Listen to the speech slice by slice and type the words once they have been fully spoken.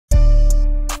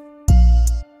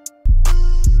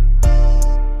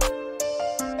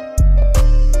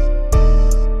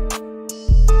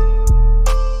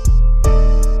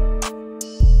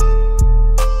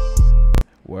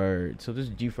so this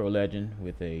is G4 Legend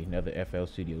with another FL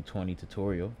Studio 20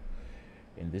 tutorial,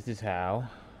 and this is how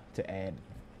to add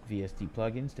VST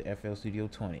plugins to FL Studio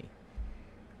 20,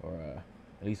 or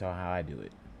at least how I do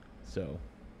it. So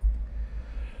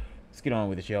let's get on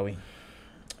with it, shall we?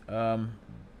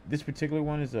 This particular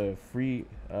one is a free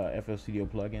FL Studio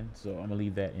plugin, so I'm gonna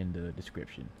leave that in the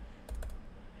description.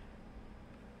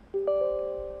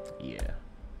 Yeah.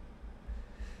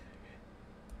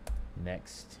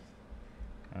 Next.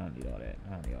 I don't need all that.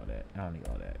 I don't need all that. I don't need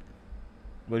all that.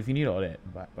 But if you need all that,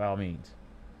 by all means,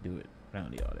 do it. I don't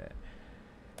need all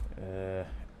that.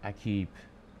 I keep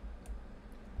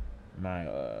my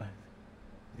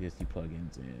VST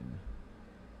plugins in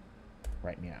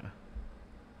right now.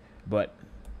 But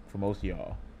for most of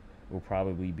y'all, it will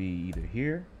probably be either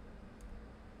here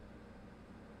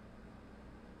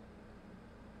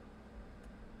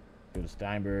go to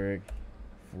Steinberg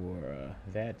for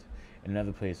that.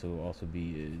 Another place it will also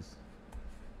be is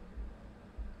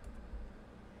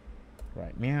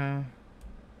right now.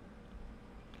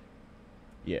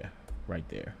 Yeah, right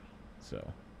there.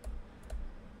 So,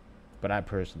 but I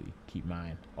personally keep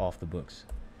mine off the books.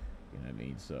 You know what I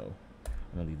mean? So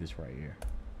I'm gonna leave this right here.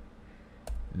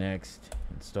 Next,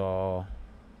 install.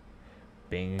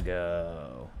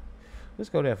 Bingo. Let's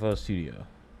go to FL Studio.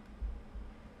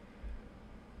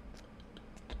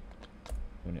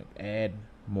 I'm gonna add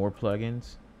more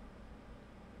plugins.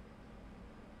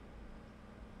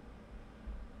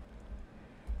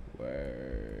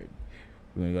 Word.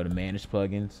 We're gonna go to manage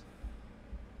plugins.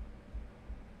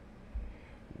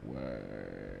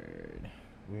 Word.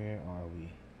 Where are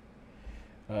we?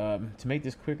 To make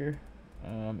this quicker,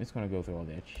 it's gonna go through all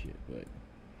that shit, but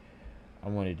I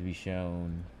want it to be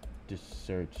shown. Just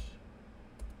search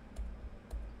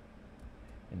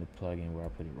in the plugin where I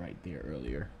put it right there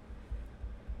earlier.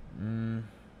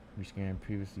 Rescan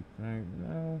previously.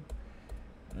 No.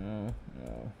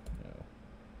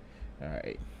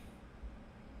 Alright.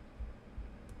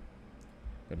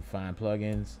 Go to find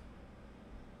plugins.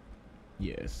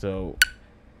 Yeah, so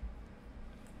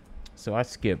I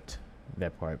skipped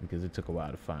that part because it took a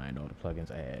while to find all the plugins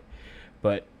I had.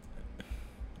 But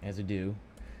as I do,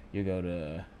 you go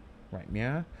to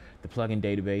the plugin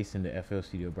database in the FL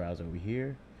Studio browser over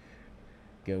here.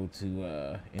 Go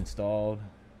to installed.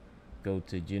 Go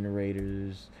to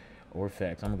generators or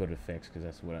effects. I'm gonna go to effects because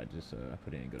that's what I just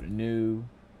put in. Go to new,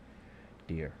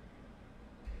 dear,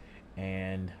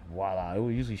 and voila, it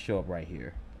will usually show up right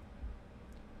here.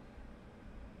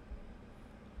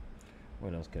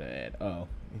 What else could I add? Oh,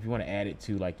 if you want to add it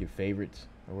to like your favorites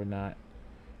or whatnot,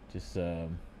 just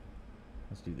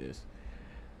let's do this.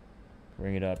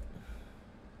 Bring it up.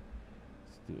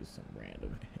 Let's do it some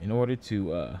random. In order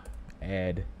to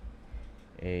add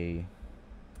a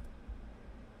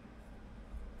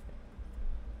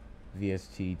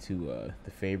VST to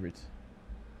the favorites,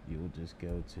 you'll just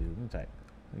go to, let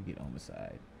me get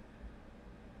homicide.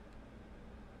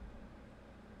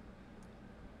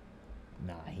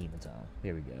 Nah, hematome.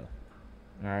 There we go.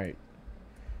 Alright.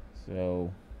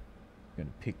 So I'm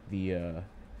gonna pick the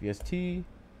VST,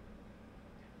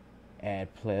 add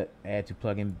to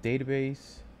plugin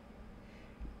database.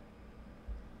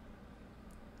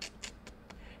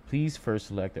 Please first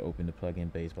select to open the plugin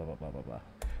base, blah blah blah blah blah.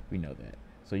 We know that.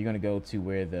 So you're gonna go to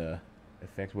where the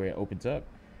effects where it opens up,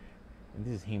 and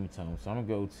this is hematome. So I'm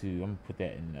gonna put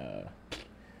that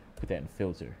in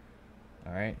filter.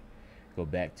 All right, go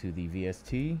back to the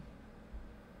VST.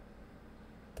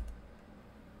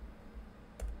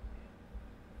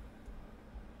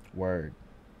 Word.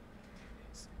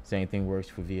 Same thing works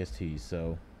for VST.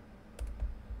 So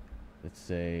let's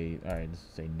say, all right, let's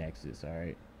say Nexus. All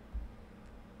right.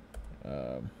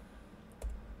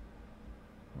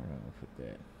 Where am I gonna put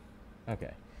that?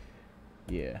 Okay.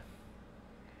 Yeah.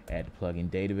 Add the plugin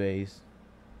database.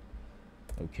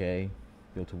 Okay.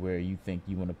 Go to where you think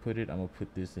you want to put it. I'm gonna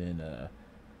put this in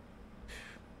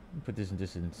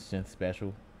just in synth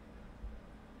special.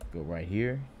 Go right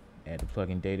here. Add the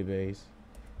plugin database.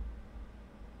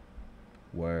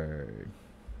 Word.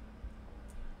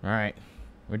 Alright.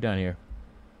 We're done here.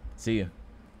 See ya.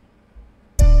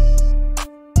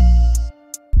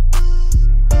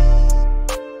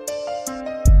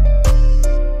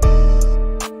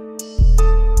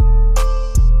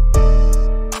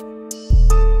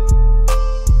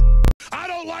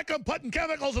 Of putting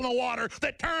chemicals in the water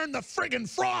that turn the friggin'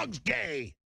 frogs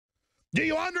gay. Do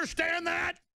you understand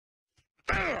that?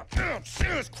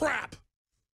 Serious crap.